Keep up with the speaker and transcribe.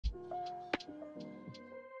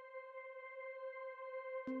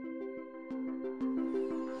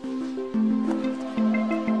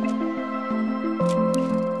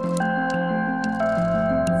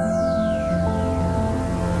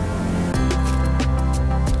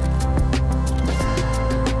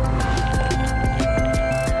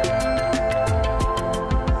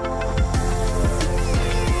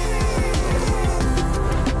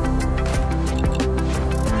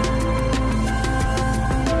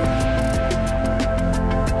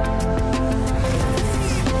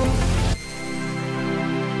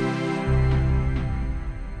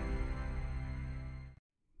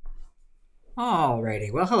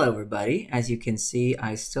Alrighty, well, hello everybody. As you can see,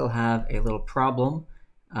 I still have a little problem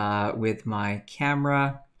with my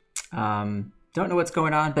camera. Don't know what's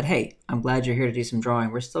going on, but hey, I'm glad you're here to do some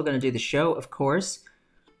drawing. We're still going to do the show, of course.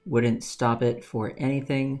 Wouldn't stop it for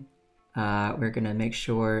anything. We're going to make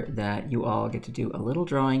sure that you all get to do a little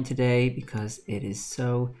drawing today because it is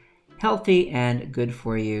so healthy and good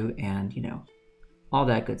for you and, you know, all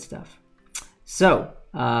that good stuff. So,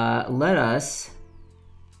 let us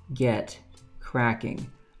get cracking.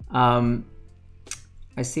 I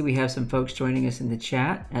see we have some folks joining us in the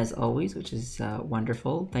chat as always, which is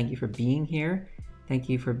wonderful. Thank you for being here. Thank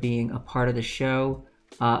you for being a part of the show.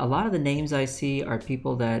 A lot of the names I see are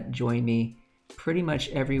people that join me pretty much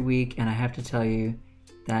every week, and I have to tell you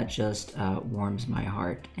that just warms my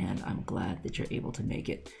heart, and I'm glad that you're able to make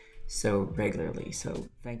it so regularly. So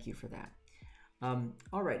thank you for that.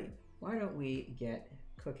 Alrighty, why don't we get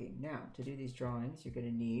cooking. Now, to do these drawings, you're going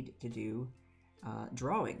to need to do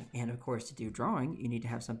drawing. And of course, to do drawing, you need to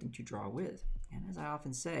have something to draw with. And as I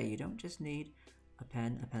often say, you don't just need a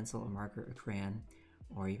pen, a pencil, a marker, a crayon,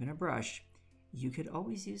 or even a brush. You could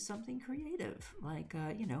always use something creative, like,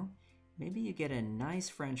 you know, maybe you get a nice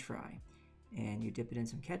French fry and you dip it in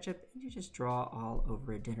some ketchup and you just draw all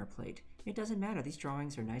over a dinner plate. It doesn't matter. These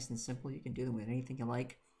drawings are nice and simple. You can do them with anything you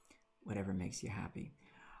like, whatever makes you happy.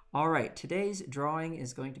 All right, today's drawing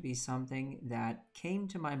is going to be something that came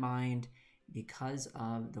to my mind because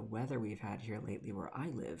of the weather we've had here lately where I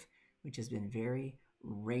live, which has been very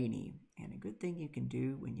rainy. And a good thing you can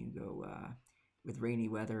do when you go with rainy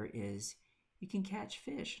weather is you can catch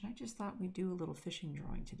fish. And I just thought we'd do a little fishing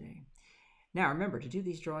drawing today. Now, remember, to do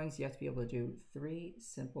these drawings, you have to be able to do 3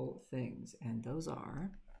 simple things. And those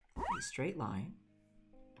are a straight line,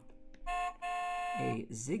 a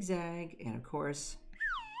zigzag, and of course,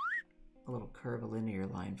 a little curve, a linear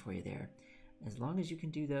line for you there. As long as you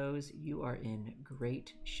can do those, you are in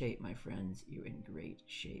great shape, my friends. You're in great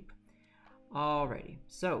shape. Alrighty,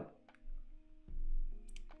 so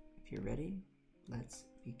if you're ready, let's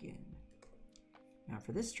begin. Now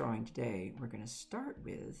for this drawing today, we're going to start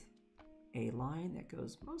with a line that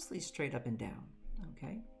goes mostly straight up and down,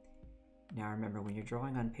 okay? Now remember, when you're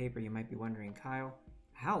drawing on paper, you might be wondering, Kyle,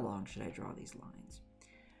 how long should I draw these lines?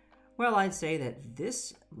 Well, I'd say that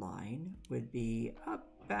this line would be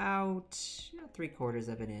about 3/4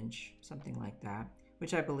 of an inch, something like that,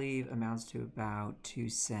 which I believe amounts to about 2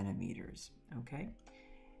 centimeters, okay?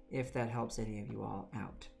 If that helps any of you all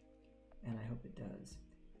out, and I hope it does.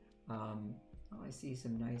 Oh, I see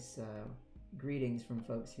some nice greetings from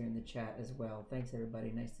folks here in the chat as well. Thanks,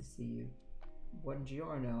 everybody. Nice to see you.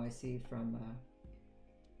 Buongiorno, I see from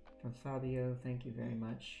Fabio. Thank you very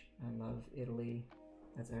much. I love Italy.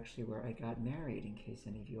 That's actually where I got married, in case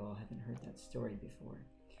any of you all haven't heard that story before.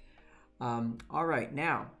 All right,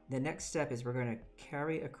 now, the next step is we're going to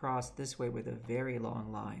carry across this way with a very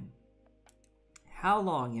long line. How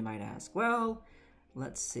long, you might ask? Well,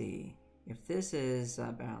 let's see. If this is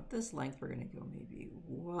about this length, we're going to go maybe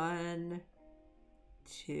 1,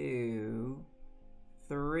 2,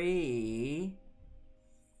 3,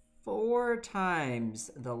 4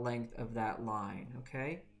 times the length of that line,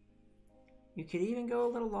 okay? You could even go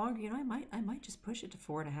a little longer. You know, I might just push it to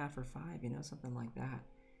 4.5 or 5, you know, something like that.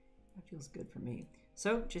 That feels good for me.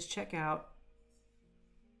 So just check out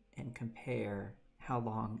and compare how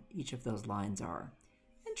long each of those lines are.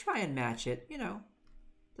 And try and match it, you know.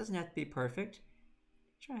 Doesn't have to be perfect.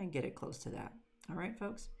 Try and get it close to that. All right,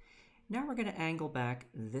 folks? Now we're going to angle back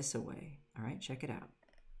this away. All right, check it out.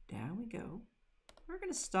 Down we go. We're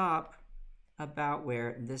going to stop about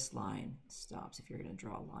where this line stops if you're going to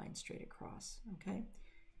draw a line straight across, okay?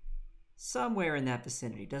 Somewhere in that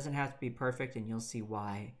vicinity. Doesn't have to be perfect, and you'll see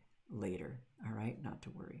why later, all right? Not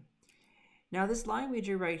to worry. Now this line we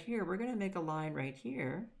drew right here, we're going to make a line right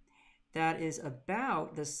here that is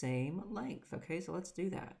about the same length, okay? So let's do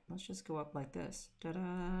that. Let's just go up like this.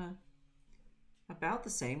 Ta-da! About the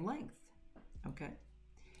same length, okay?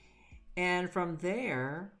 And from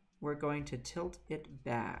there, we're going to tilt it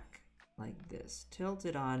back like this,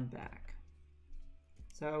 tilted on back.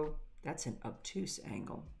 So that's an obtuse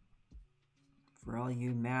angle. For all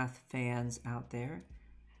you math fans out there,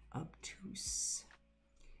 obtuse.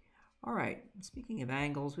 All right, speaking of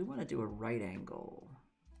angles, we want to do a right angle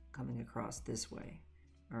coming across this way.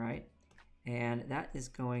 All right, and that is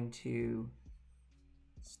going to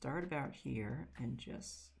start about here and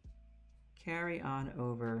just carry on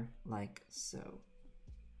over like so.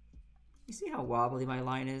 You see how wobbly my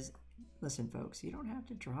line is? Listen, folks, you don't have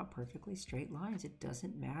to draw perfectly straight lines. It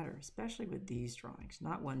doesn't matter, especially with these drawings,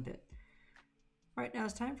 not one bit. All right, now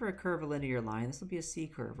it's time for a curvilinear line. This will be a C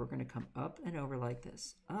curve. We're going to come up and over like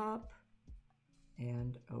this. Up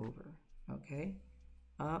and over, okay?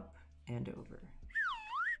 Up and over.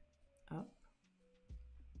 Up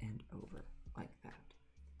and over, like that.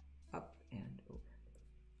 Up and over.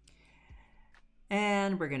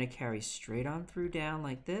 And we're going to carry straight on through down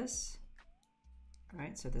like this. All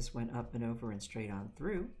right, so this went up and over and straight on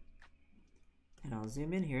through. And I'll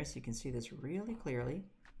zoom in here so you can see this really clearly.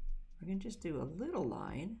 We're going to just do a little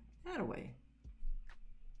line that way.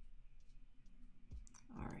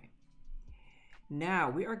 All right. Now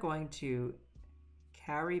we are going to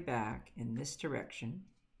carry back in this direction,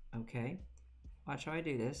 okay? Watch how I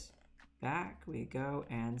do this. Back we go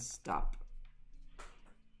and stop.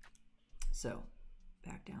 So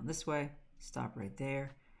back down this way, stop right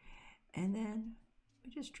there, and then we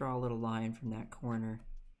just draw a little line from that corner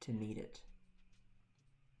to meet it.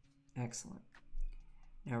 Excellent.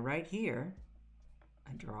 Now right here,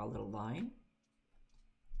 I draw a little line,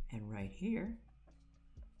 and right here,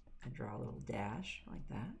 I draw a little dash like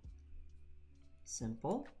that.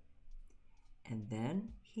 Simple. And then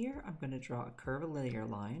here, I'm going to draw a curvilinear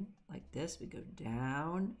line like this. We go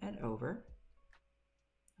down and over,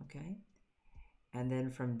 okay? And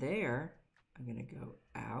then from there, I'm going to go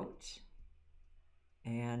out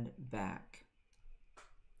and back,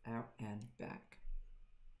 out and back.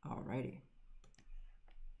 Alrighty.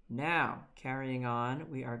 Now, carrying on,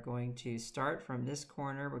 we are going to start from this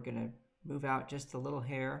corner. We're going to move out just a little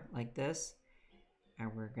hair like this,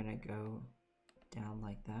 and we're going to go down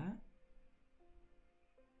like that.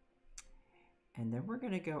 And then we're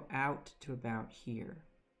going to go out to about here.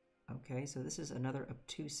 Okay, so this is another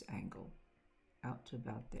obtuse angle, out to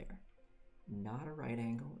about there. Not a right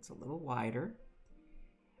angle, it's a little wider.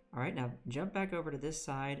 All right, now jump back over to this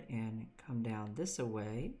side and come down this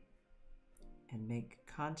away and make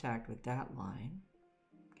contact with that line.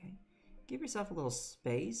 Okay, give yourself a little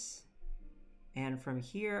space. And from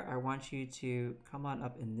here, I want you to come on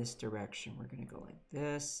up in this direction. We're going to go like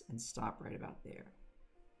this and stop right about there.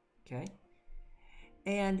 Okay,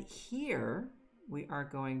 and here we are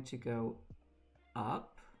going to go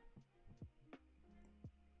up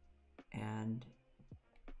and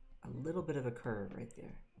a little bit of a curve right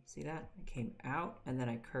there. See that? I came out and then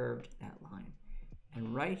I curved that line.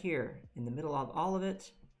 And right here in the middle of all of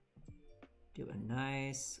it, do a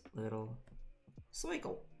nice little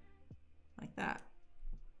circle like that.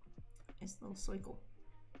 Nice little circle.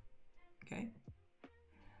 Okay.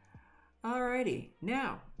 Alrighty.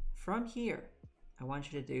 Now from here, I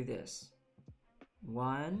want you to do this.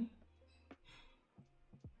 1,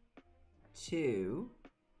 2,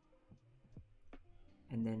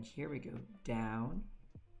 and then here we go down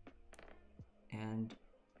and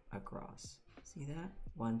across. See that?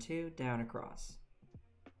 1, 2, down, across.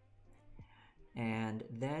 And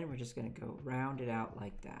then we're just going to go round it out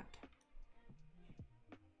like that.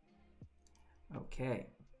 Okay.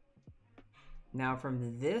 Now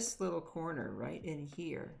from this little corner right in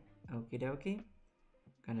here, okie dokie,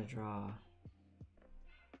 I'm going to draw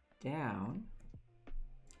down.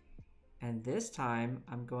 And this time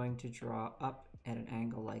I'm going to draw up at an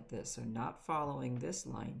angle like this. So not following this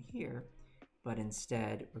line here, but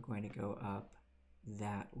instead we're going to go up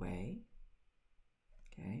that way.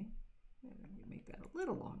 Okay, make that a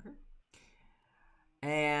little longer.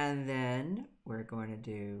 And then we're going to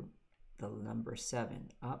do the number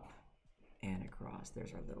 7, up and across.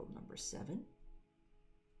 There's our little number 7.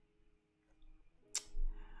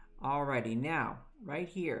 Alrighty, now right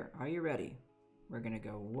here, are you ready? We're going to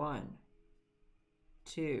go 1,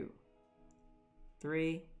 2,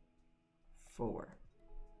 3, 4.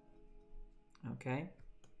 Okay,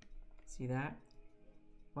 see that?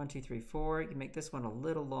 1, 2, 3, 4. You can make this one a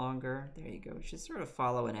little longer. There you go. It should sort of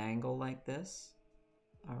follow an angle like this.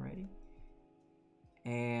 Alrighty.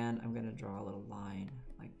 And I'm going to draw a little line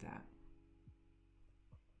like that.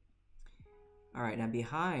 All right, now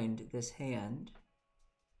behind this hand,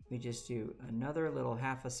 we just do another little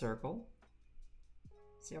half a circle.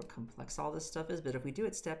 See how complex all this stuff is? But if we do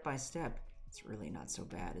it step by step, it's really not so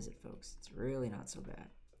bad, is it, folks? It's really not so bad.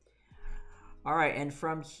 All right, and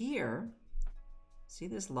from here, see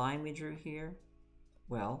this line we drew here?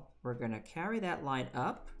 Well, we're going to carry that line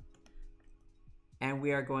up, and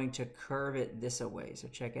we are going to curve it this way. So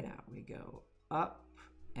check it out. We go up,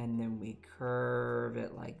 and then we curve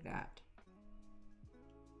it like that.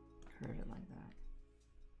 Curve it like that.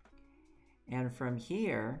 And from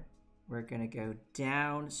here, we're going to go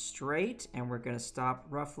down straight, and we're going to stop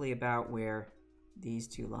roughly about where these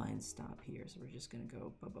two lines stop here. So we're just going to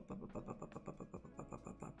go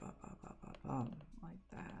like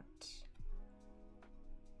that.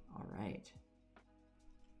 All right.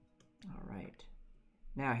 All right.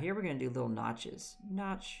 Now here we're going to do little notches.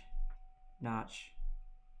 Notch, notch,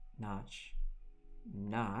 notch,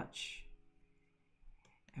 notch.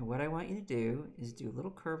 And what I want you to do is do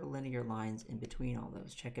little curvilinear lines in between all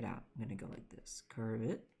those. Check it out. I'm going to go like this. Curve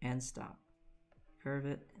it and stop. Curve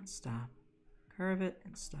it and stop. Curve it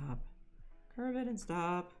and stop. Curve it and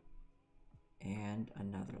stop. And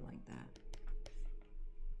another like that.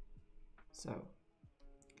 So,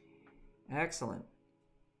 excellent.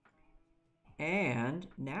 And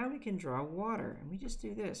now we can draw water. And we just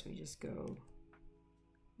do this. We just go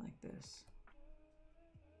like this.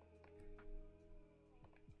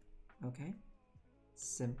 Okay?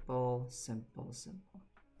 Simple, simple, simple.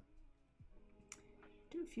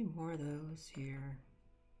 Do a few more of those here.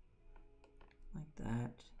 Like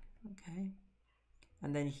that. Okay?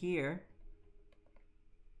 And then here.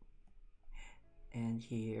 And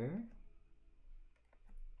here.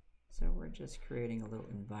 So we're just creating a little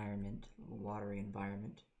environment, a little watery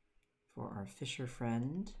environment for our fisher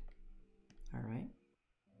friend. All right.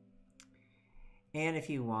 And if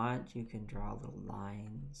you want, you can draw little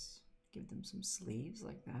lines, give them some sleeves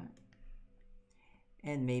like that.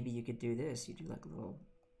 And maybe you could do this. You do like a little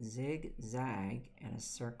zigzag and a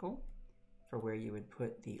circle for where you would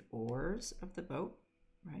put the oars of the boat,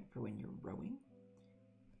 right? For when you're rowing.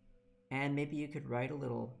 And maybe you could write a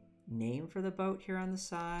little name for the boat here on the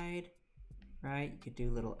side, right? You could do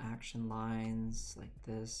little action lines like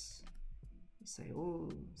this. You say,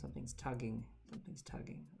 oh, something's tugging,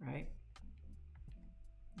 right?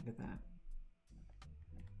 Look at that.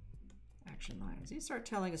 Action lines. You start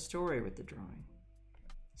telling a story with the drawing.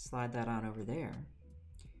 Slide that on over there.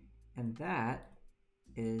 And that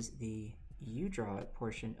is the You Draw It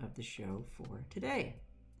portion of the show for today.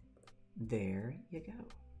 There you go.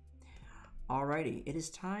 Alrighty, it is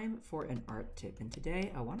time for an art tip, and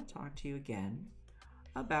today I want to talk to you again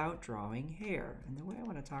about drawing hair. And the way I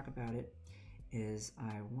want to talk about it is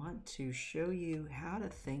I want to show you how to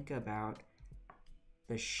think about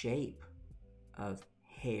the shape of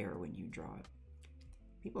hair when you draw it.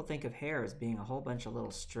 People think of hair as being a whole bunch of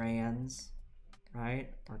little strands, right?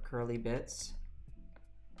 Or curly bits,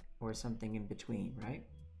 or something in between, right?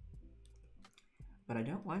 But I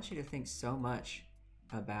don't want you to think so much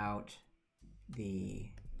about the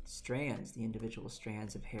strands, the individual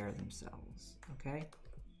strands of hair themselves, okay?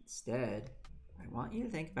 Instead, I want you to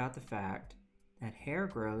think about the fact that hair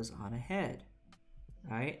grows on a head,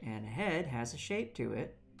 right? And a head has a shape to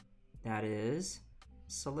it that is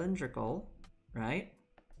cylindrical, right?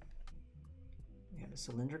 We have a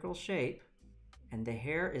cylindrical shape, and the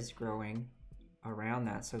hair is growing around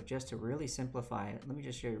that. So just to really simplify it, let me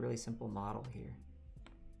just show you a really simple model here.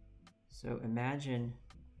 So imagine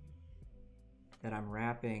that I'm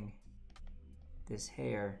wrapping this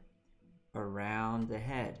hair around the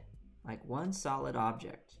head, like one solid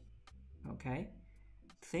object, okay?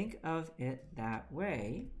 Think of it that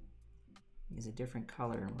way. Use a different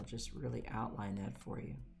color and we'll just really outline that for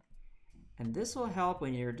you. And this will help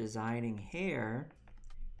when you're designing hair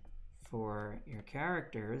for your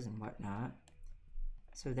characters and whatnot,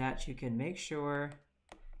 so that you can make sure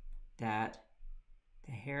that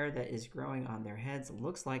the hair that is growing on their heads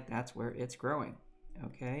looks like that's where it's growing,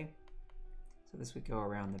 okay? So this would go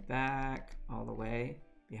around the back, all the way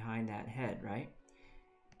behind that head, right?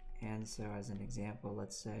 And so as an example,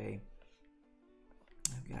 let's say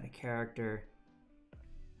I've got a character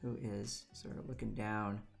who is sort of looking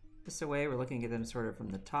down this way. We're looking at them sort of from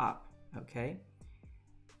the top, okay?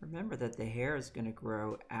 Remember that the hair is going to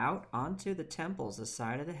grow out onto the temples, the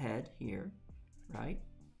side of the head here, right?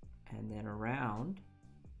 And then around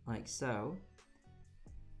like so.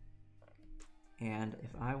 And if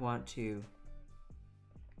I want to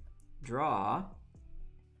draw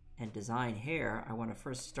and design hair, I want to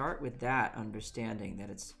first start with that understanding that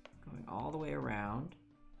it's going all the way around,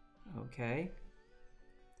 okay,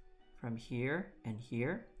 from here and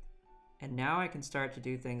here. And now I can start to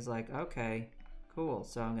do things like, okay, cool,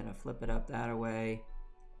 so I'm going to flip it up that way,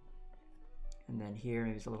 and then here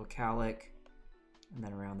maybe it's a little cowlick, and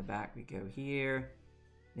then around the back we go here,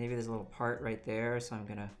 Maybe there's a little part right there, so I'm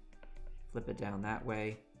gonna flip it down that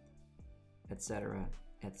way, etc.,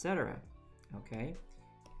 etc. Okay,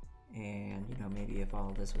 and you know, maybe if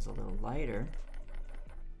all this was a little lighter,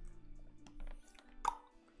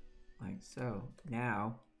 like so.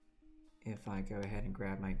 Now, if I go ahead and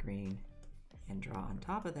grab my green and draw on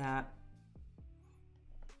top of that,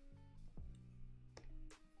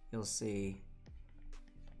 you'll see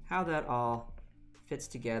how that all fits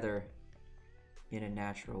together in a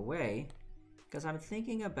natural way, because I'm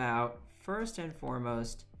thinking about, first and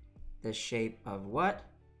foremost, the shape of what?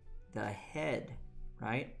 The head,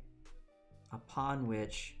 right? Upon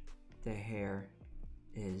which the hair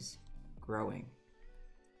is growing.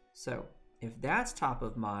 So if that's top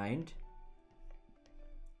of mind,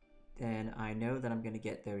 then I know that I'm going to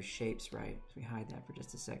get those shapes right. So we hide that for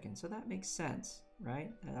just a second. So that makes sense,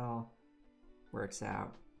 right? That all works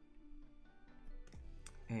out.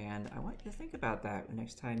 And I want you to think about that the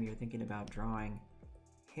next time you're thinking about drawing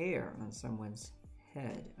hair on someone's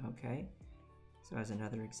head, okay? So as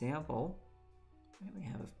another example, we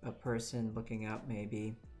have a person looking up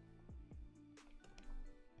maybe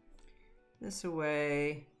this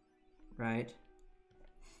way, right?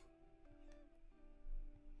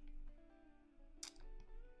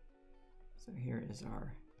 So here is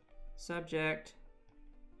our subject.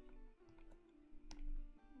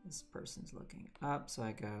 This person's looking up, so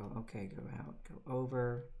I go, okay, go out, go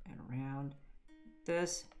over and around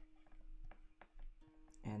this.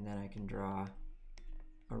 And then I can draw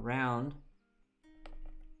around.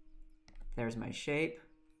 There's my shape.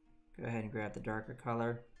 Go ahead and grab the darker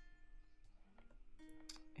color.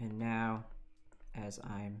 And now, as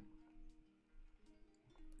I'm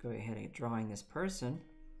going ahead and drawing this person,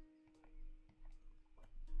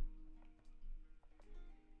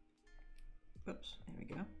 oops, there we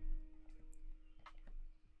go.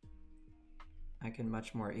 I can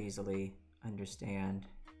much more easily understand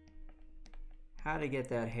how to get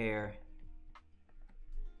that hair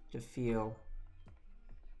to feel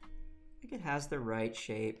like it has the right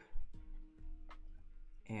shape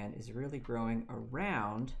and is really growing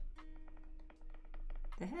around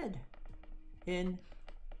the head in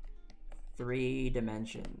 3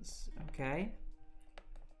 dimensions, okay?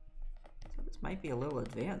 So this might be a little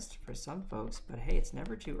advanced for some folks, but hey, it's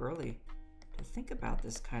never too early to think about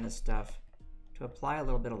this kind of stuff, to apply a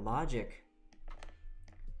little bit of logic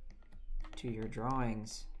to your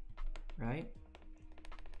drawings, right?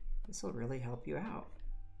 This will really help you out.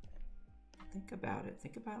 Think about it.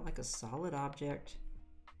 Think about it like a solid object.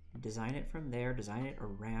 Design it from there. Design it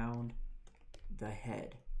around the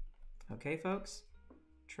head. Okay, folks?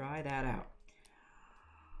 Try that out.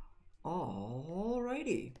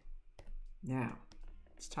 Alrighty. Now,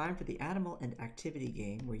 it's time for the animal and activity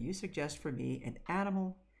game, where you suggest for me an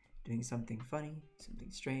animal doing something funny,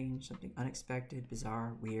 something strange, something unexpected,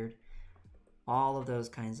 bizarre, weird, all of those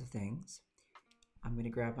kinds of things. I'm going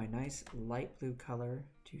to grab my nice light blue color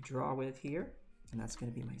to draw with here, and that's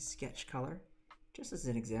going to be my sketch color. Just as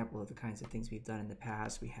an example of the kinds of things we've done in the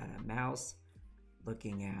past, we had a mouse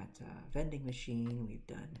looking at a vending machine. We've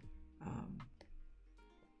done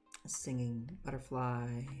a singing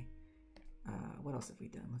butterfly. What else have we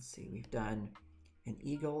done? Let's see. We've done an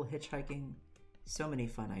eagle hitchhiking. So many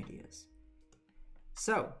fun ideas.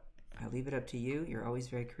 So I leave it up to you. You're always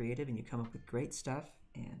very creative and you come up with great stuff.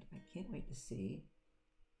 And I can't wait to see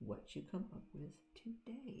what you come up with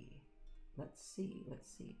today. Let's see.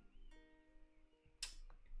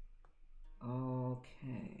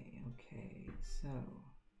 Okay, so.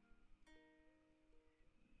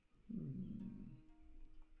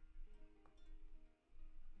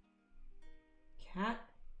 Cat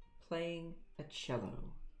playing a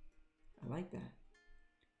cello. I like that.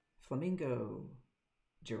 Flamingo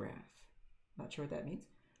giraffe. Not sure what that means.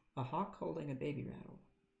 A hawk holding a baby rattle.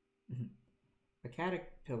 A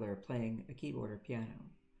caterpillar playing a keyboard or piano.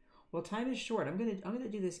 Well, time is short. I'm gonna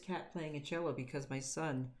do this cat playing a cello because my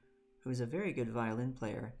son, who is a very good violin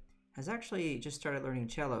player, has actually just started learning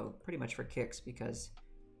cello pretty much for kicks, because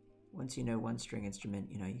once you know one string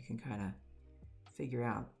instrument, you know, you can kind of figure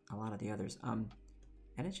out a lot of the others.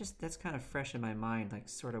 And it's just, that's kind of fresh in my mind, like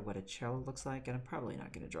sort of what a cello looks like, and I'm probably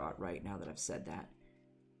not going to draw it right now that I've said that.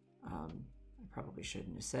 I probably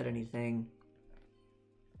shouldn't have said anything.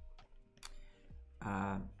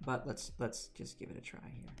 But let's just give it a try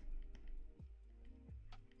here.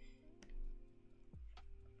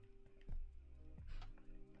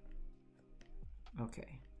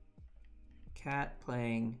 Okay. Cat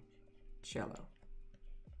playing cello.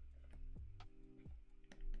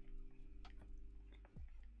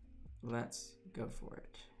 Let's go for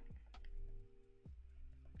it.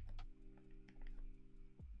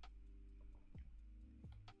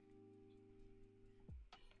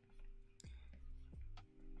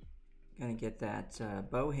 Gonna get that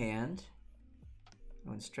bow hand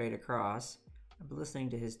going straight across. I've been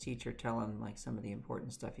listening to his teacher tell him like some of the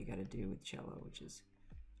important stuff you got to do with cello, which is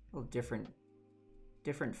a little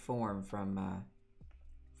different form from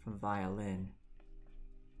violin.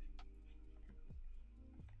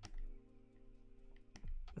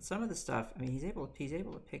 But some of the stuff, I mean, he's able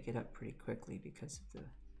to pick it up pretty quickly because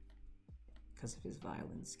of his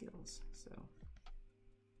violin skills. So.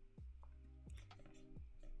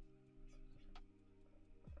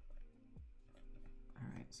 All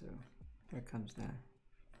right, so here comes the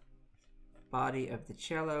body of the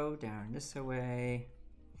cello down this way.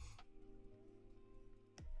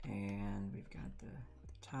 And we've got the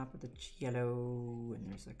top of the cello, and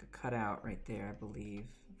there's like a cutout right there, I believe,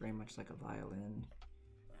 very much like a violin.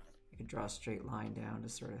 I could draw a straight line down to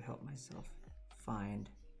sort of help myself find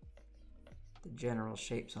the general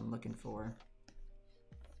shapes I'm looking for.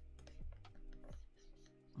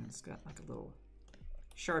 And it's got like a little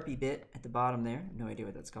Sharpie bit at the bottom there. No idea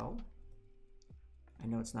what that's called. I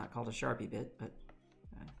know it's not called a Sharpie bit, but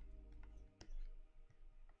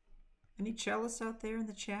any cellists out there in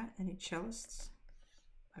the chat? Any cellists?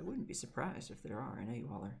 I wouldn't be surprised if there are. I know you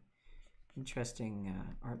all are interesting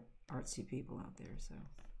artsy people out there, so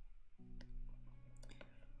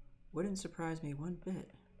wouldn't surprise me one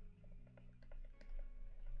bit.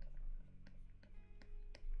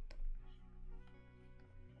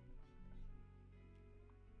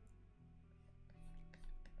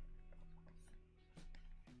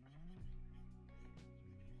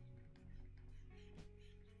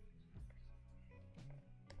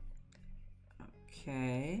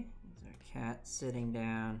 Okay, there's our cat sitting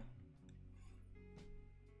down.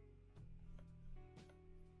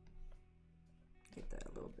 Get that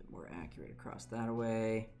a little bit more accurate across that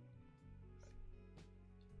way.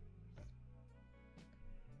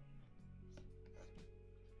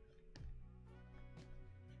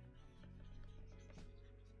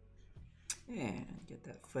 And get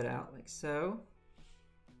that foot out like so.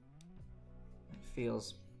 It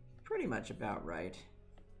feels pretty much about right.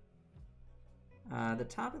 The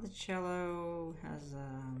top of the cello has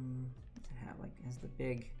has the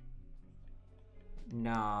big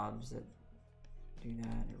knobs that do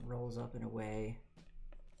that. It rolls up in a way.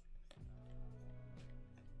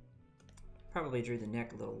 Probably drew the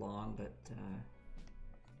neck a little long, but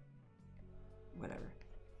whatever.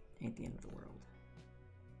 Ain't the end of the world.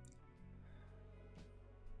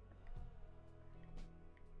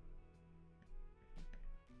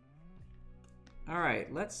 All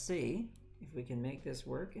right, let's see if we can make this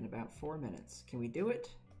work in about 4 minutes. Can we do it?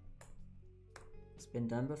 It's been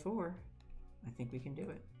done before. I think we can do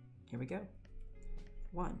it. Here we go.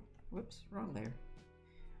 1, whoops, wrong there.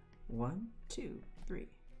 1, 2, 3.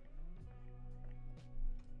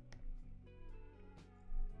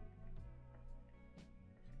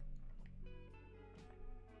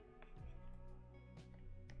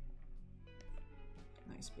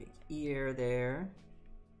 Nice big ear there.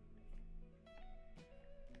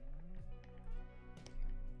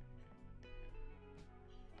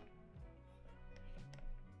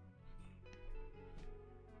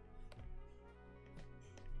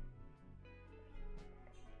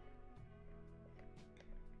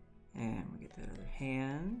 And we get that other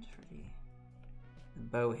hand for the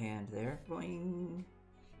bow hand there. Boing.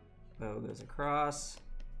 Bow goes across.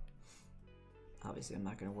 Obviously, I'm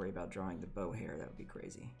not going to worry about drawing the bow hair. That would be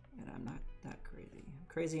crazy. And I'm not that crazy. I'm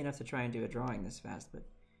crazy enough to try and do a drawing this fast, but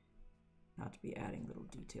not to be adding little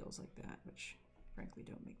details like that, which frankly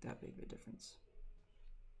don't make that big of a difference.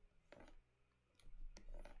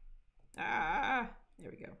 Ah! There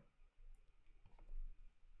we go.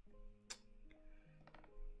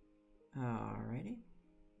 Alrighty.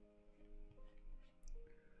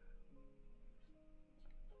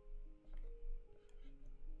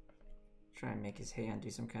 Try and make his hand do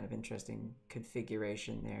some kind of interesting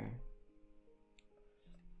configuration there.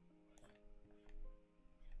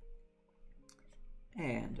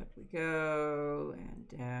 And up we go, and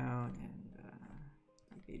down,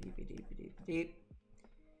 and deep.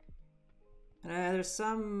 And there's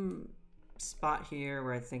some spot here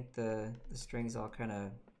where I think the strings all kind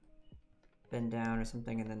of bend down or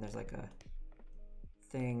something, and then there's like a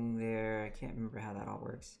thing there. I can't remember how that all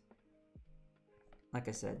works. Like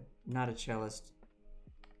I said, not a cellist,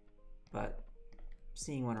 but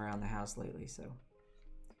seeing one around the house lately, so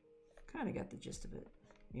kind of got the gist of it,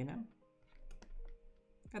 you know?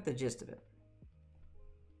 Got the gist of it.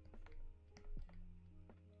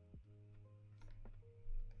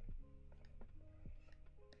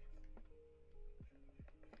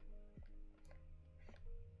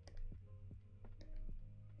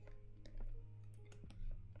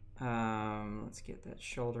 Let's get that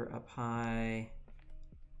shoulder up high.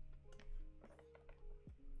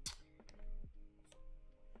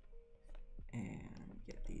 And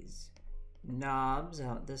get these knobs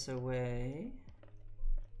out this way.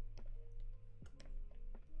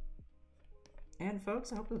 And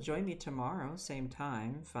folks, I hope you'll join me tomorrow, same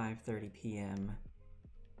time, 5:30 p.m.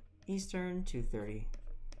 Eastern, 2:30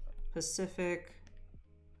 Pacific,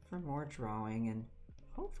 for more drawing. And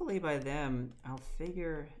hopefully by then I'll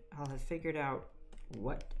have figured out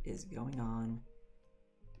what is going on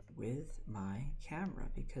with my camera,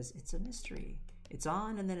 because it's a mystery. It's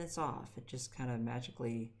on and then it's off. It just kind of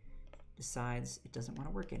magically decides it doesn't want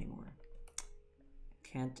to work anymore.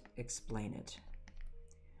 Can't explain it.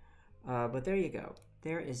 But there you go.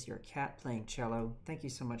 There is your cat playing cello. Thank you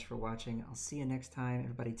so much for watching. I'll see you next time.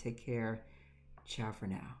 Everybody take care. Ciao for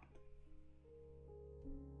now.